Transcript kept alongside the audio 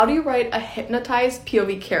How do you write a hypnotized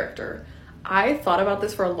POV character? I thought about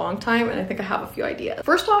this for a long time and I think I have a few ideas.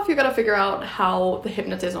 First off, you gotta figure out how the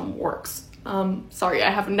hypnotism works. Sorry, I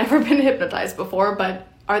have never been hypnotized before, but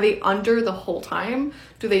are they under the whole time?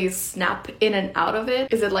 Do they snap in and out of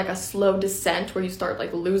it? Is it like a slow descent where you start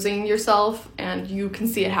like losing yourself and you can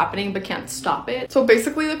see it happening but can't stop it? So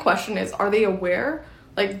basically the question is, are they aware?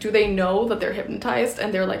 Like, do they know that they're hypnotized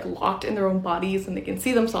and they're like locked in their own bodies and they can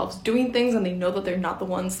see themselves doing things and they know that they're not the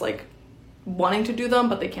ones like wanting to do them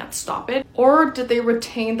but they can't stop it? Or did they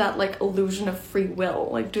retain that like illusion of free will?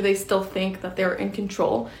 Like, do they still think that they're in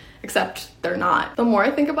control, except they're not? The more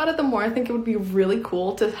I think about it, the more I think it would be really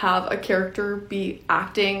cool to have a character be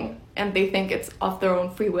acting and they think it's of their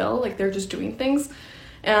own free will, like they're just doing things.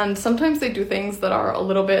 And sometimes they do things that are a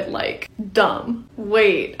little bit like dumb.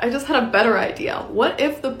 Wait, I just had a better idea. What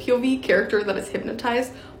if the POV character that is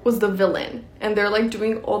hypnotized was the villain and they're like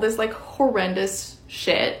doing all this like horrendous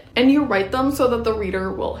shit, and you write them so that the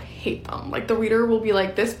reader will hate them? Like the reader will be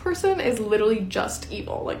like, this person is literally just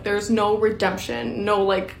evil. Like there's no redemption, no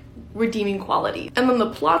like redeeming quality. And then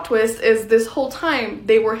the plot twist is this whole time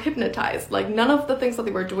they were hypnotized. Like none of the things that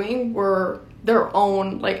they were doing were their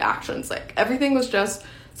own like actions. Like everything was just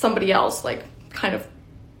somebody else like kind of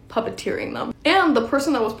puppeteering them. And the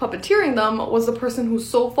person that was puppeteering them was the person who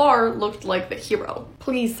so far looked like the hero.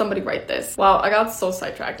 Please, somebody write this. Wow, I got so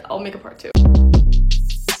sidetracked. I'll make a part 2.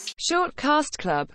 Short Cast Club.